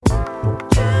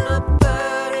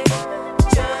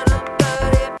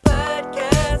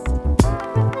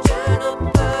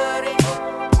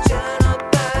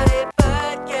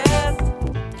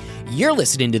You're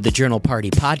listening to the Journal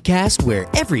Party podcast, where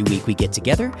every week we get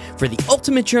together for the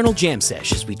ultimate journal jam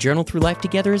sesh as we journal through life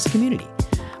together as a community.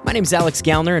 My name's Alex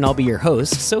Gallner, and I'll be your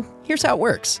host, so here's how it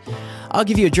works. I'll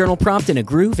give you a journal prompt and a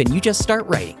groove, and you just start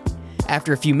writing.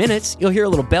 After a few minutes, you'll hear a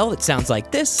little bell that sounds like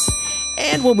this,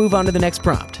 and we'll move on to the next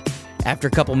prompt. After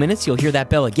a couple minutes, you'll hear that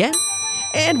bell again,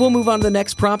 and we'll move on to the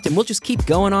next prompt, and we'll just keep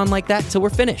going on like that until we're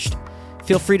finished.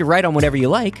 Feel free to write on whatever you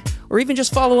like, or even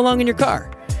just follow along in your car.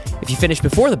 If you finish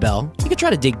before the bell, you can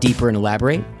try to dig deeper and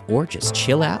elaborate, or just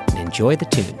chill out and enjoy the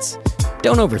tunes.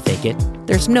 Don't overthink it.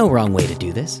 There's no wrong way to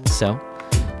do this, so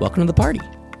welcome to the party.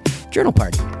 Journal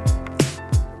Party.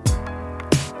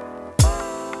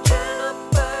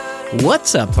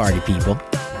 What's up, party people?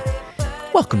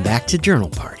 Welcome back to Journal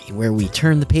Party, where we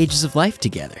turn the pages of life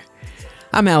together.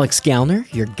 I'm Alex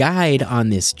Gallner, your guide on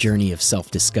this journey of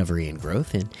self-discovery and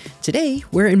growth, and today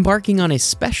we're embarking on a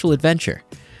special adventure,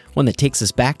 one that takes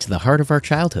us back to the heart of our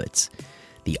childhoods,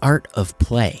 the art of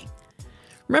play.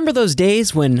 Remember those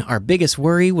days when our biggest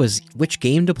worry was which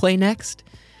game to play next?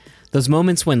 Those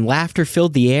moments when laughter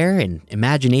filled the air and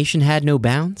imagination had no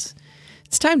bounds?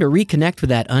 It's time to reconnect with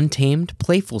that untamed,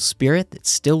 playful spirit that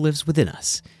still lives within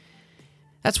us.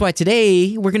 That's why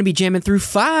today we're going to be jamming through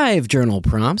 5 journal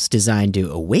prompts designed to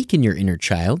awaken your inner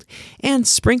child and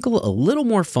sprinkle a little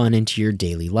more fun into your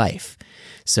daily life.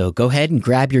 So go ahead and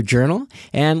grab your journal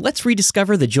and let's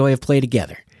rediscover the joy of play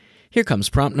together. Here comes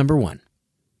prompt number 1.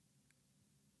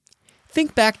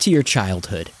 Think back to your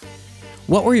childhood.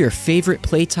 What were your favorite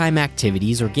playtime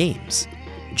activities or games?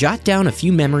 Jot down a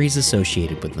few memories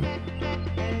associated with them.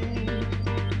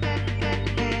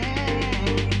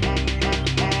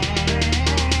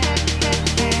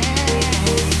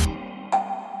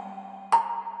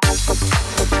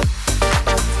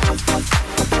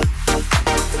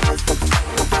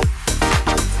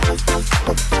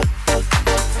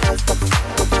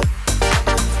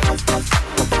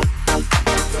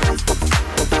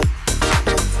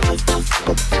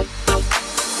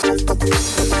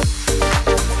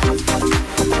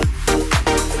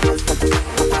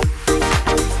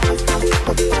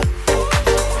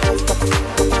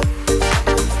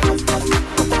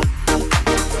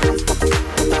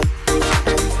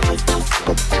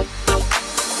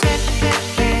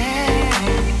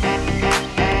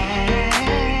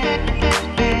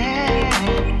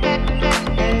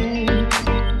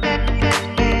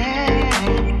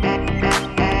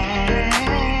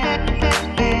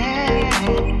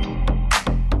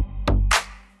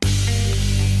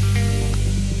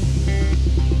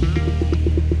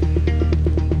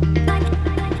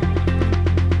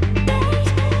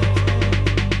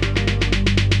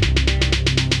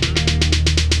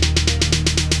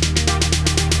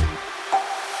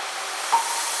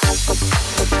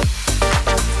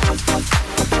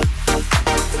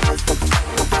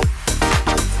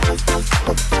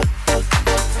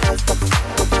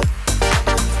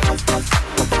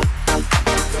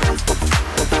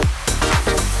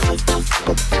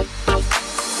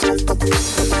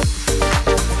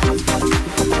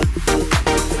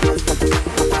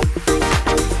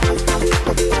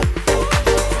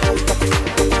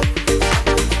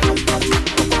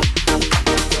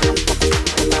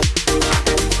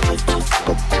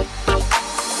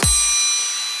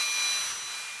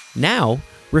 Now,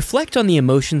 reflect on the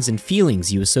emotions and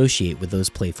feelings you associate with those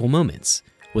playful moments.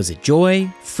 Was it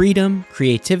joy, freedom,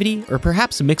 creativity, or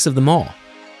perhaps a mix of them all?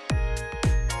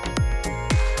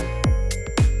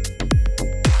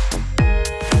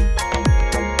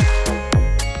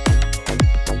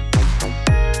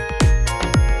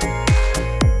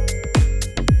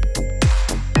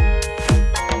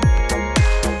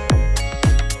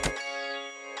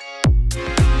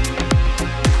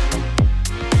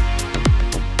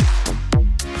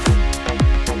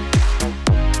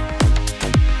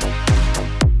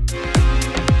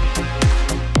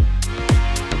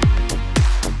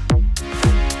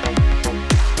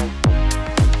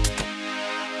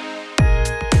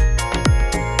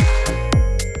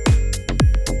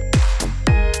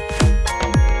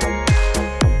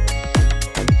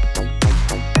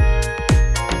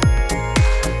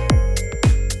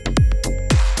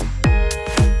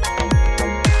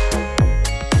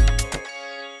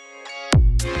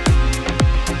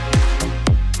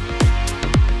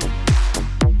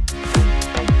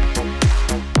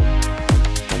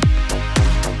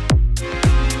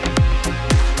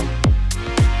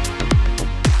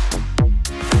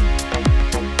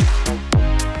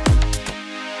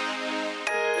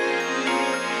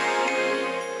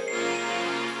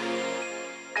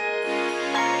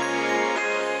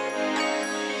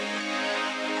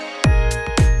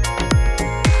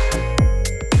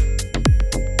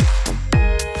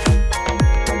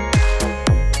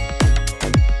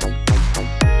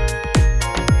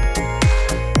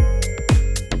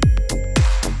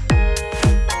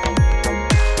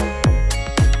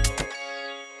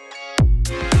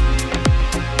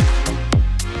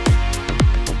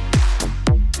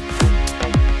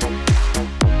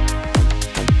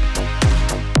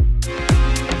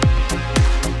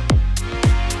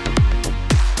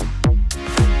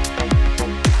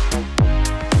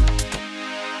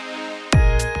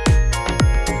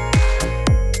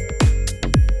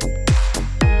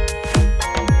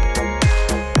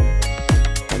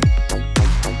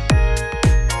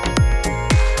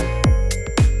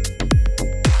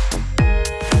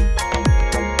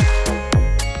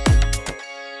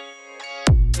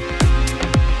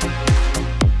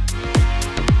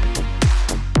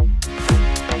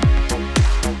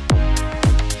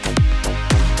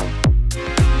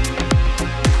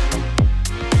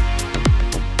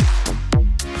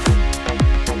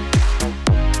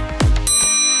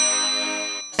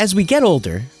 As we get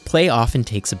older, play often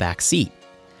takes a back seat.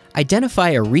 Identify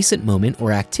a recent moment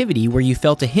or activity where you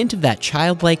felt a hint of that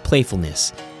childlike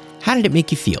playfulness. How did it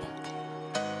make you feel?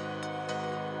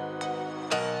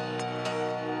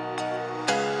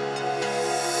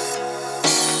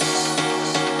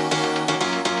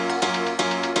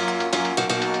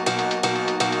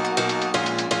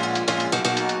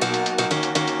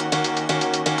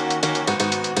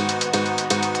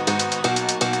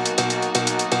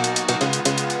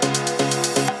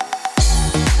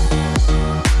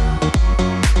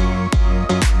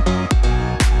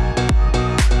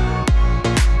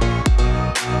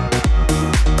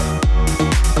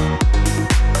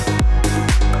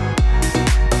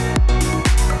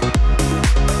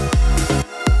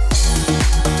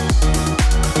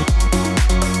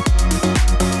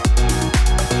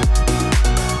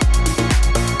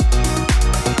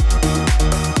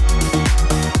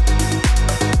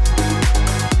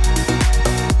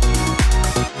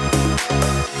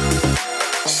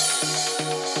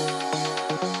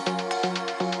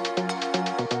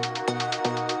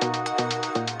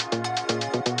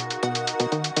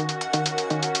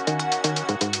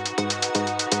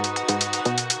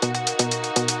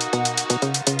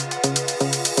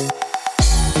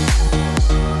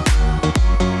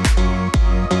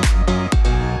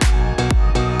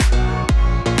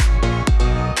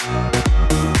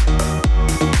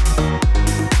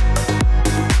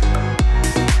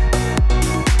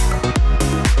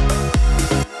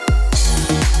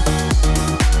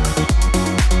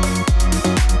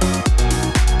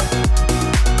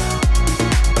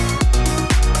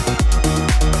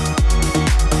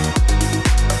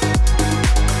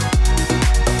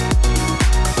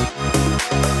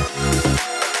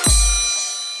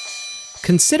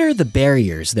 Consider the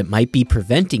barriers that might be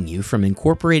preventing you from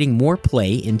incorporating more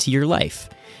play into your life.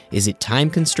 Is it time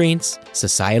constraints,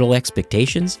 societal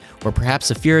expectations, or perhaps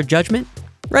a fear of judgment?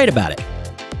 Write about it.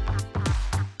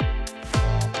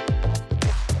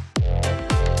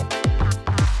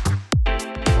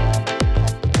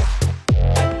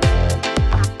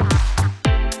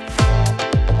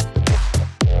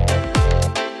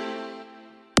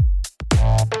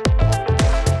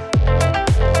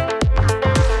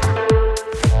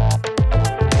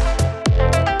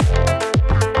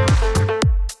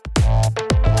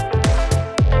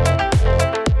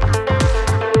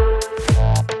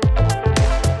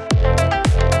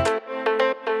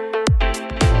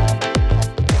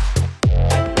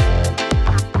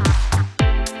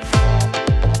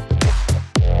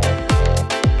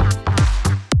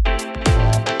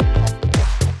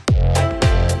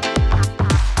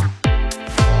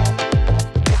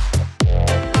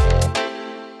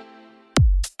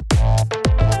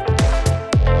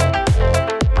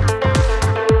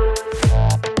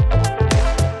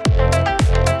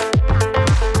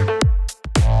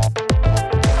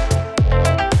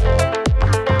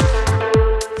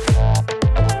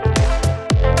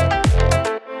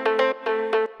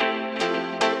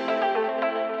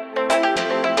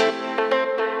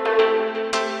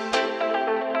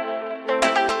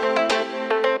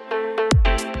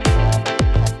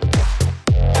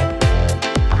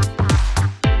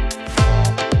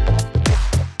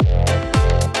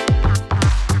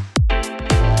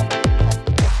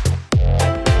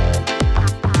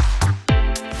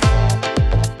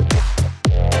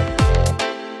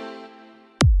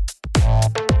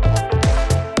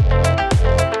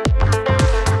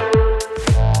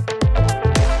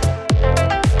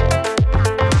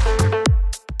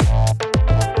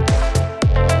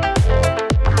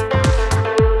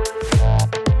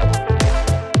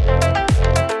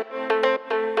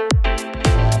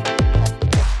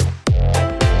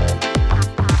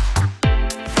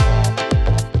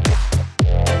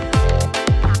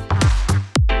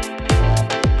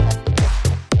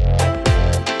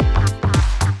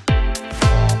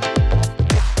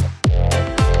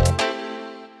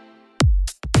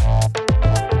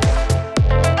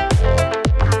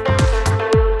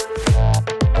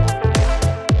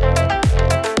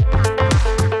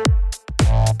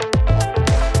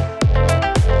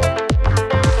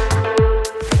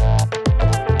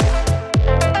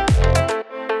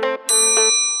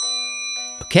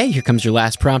 Okay, here comes your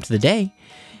last prompt of the day.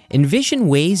 Envision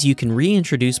ways you can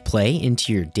reintroduce play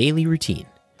into your daily routine.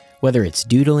 Whether it's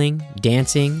doodling,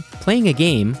 dancing, playing a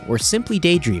game, or simply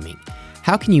daydreaming,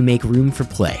 how can you make room for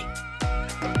play?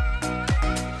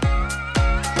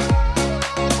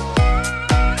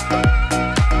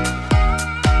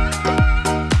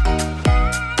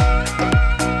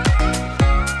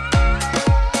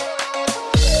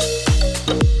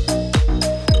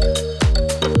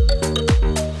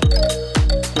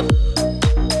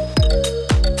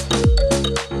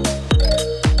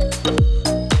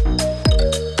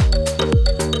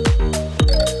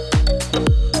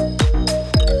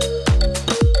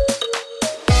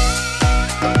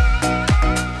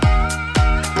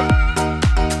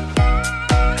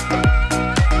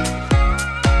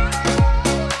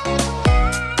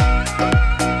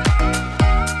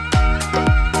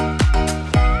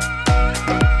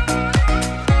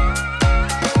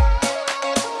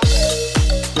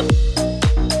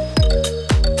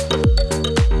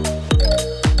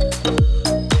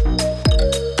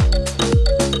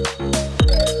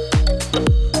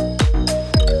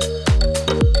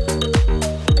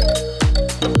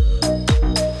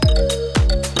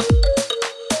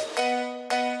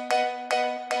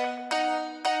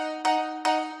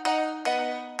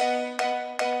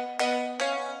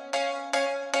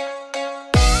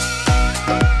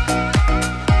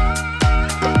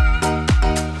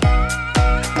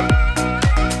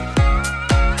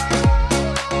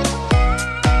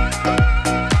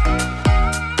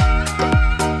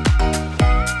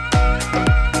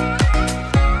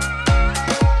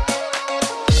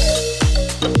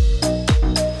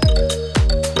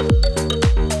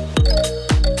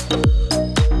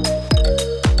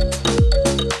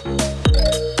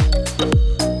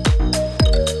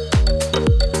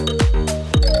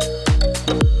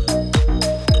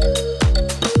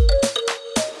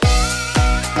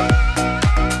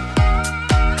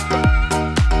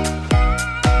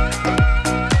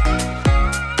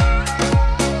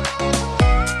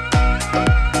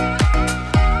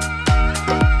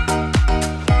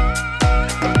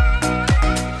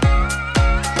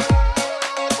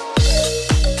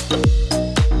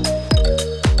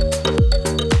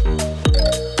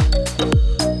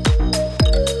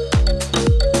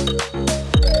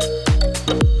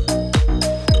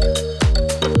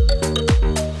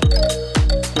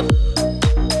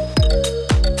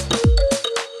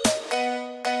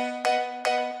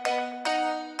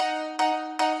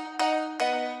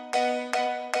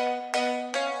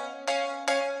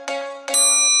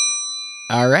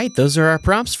 All right, those are our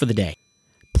prompts for the day.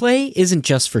 Play isn't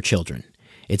just for children.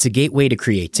 It's a gateway to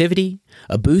creativity,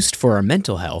 a boost for our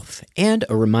mental health, and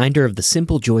a reminder of the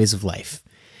simple joys of life.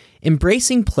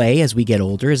 Embracing play as we get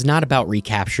older is not about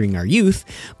recapturing our youth,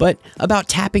 but about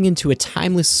tapping into a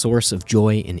timeless source of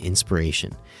joy and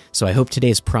inspiration. So I hope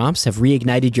today's prompts have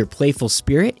reignited your playful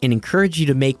spirit and encouraged you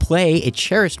to make play a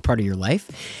cherished part of your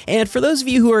life. And for those of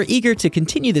you who are eager to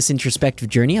continue this introspective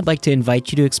journey, I'd like to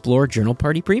invite you to explore Journal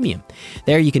Party Premium.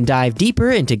 There you can dive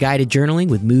deeper into guided journaling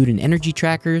with mood and energy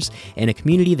trackers and a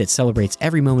community that celebrates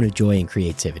every moment of joy and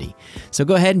creativity. So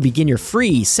go ahead and begin your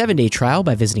free 7-day trial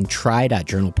by visiting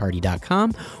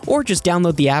try.journalparty.com or just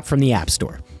download the app from the App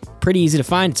Store. Pretty easy to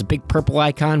find. It's a big purple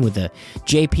icon with a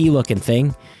JP looking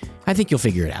thing. I think you'll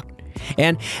figure it out.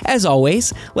 And as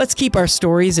always, let's keep our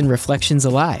stories and reflections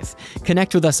alive.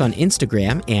 Connect with us on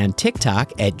Instagram and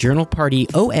TikTok at Journal Party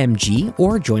OMG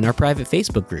or join our private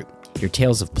Facebook group. Your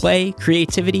tales of play,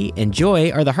 creativity, and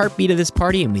joy are the heartbeat of this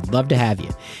party, and we'd love to have you.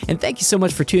 And thank you so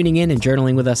much for tuning in and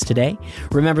journaling with us today.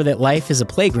 Remember that life is a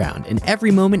playground, and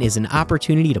every moment is an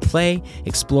opportunity to play,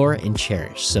 explore, and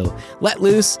cherish. So let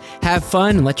loose, have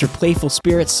fun, and let your playful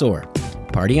spirit soar.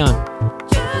 Party on.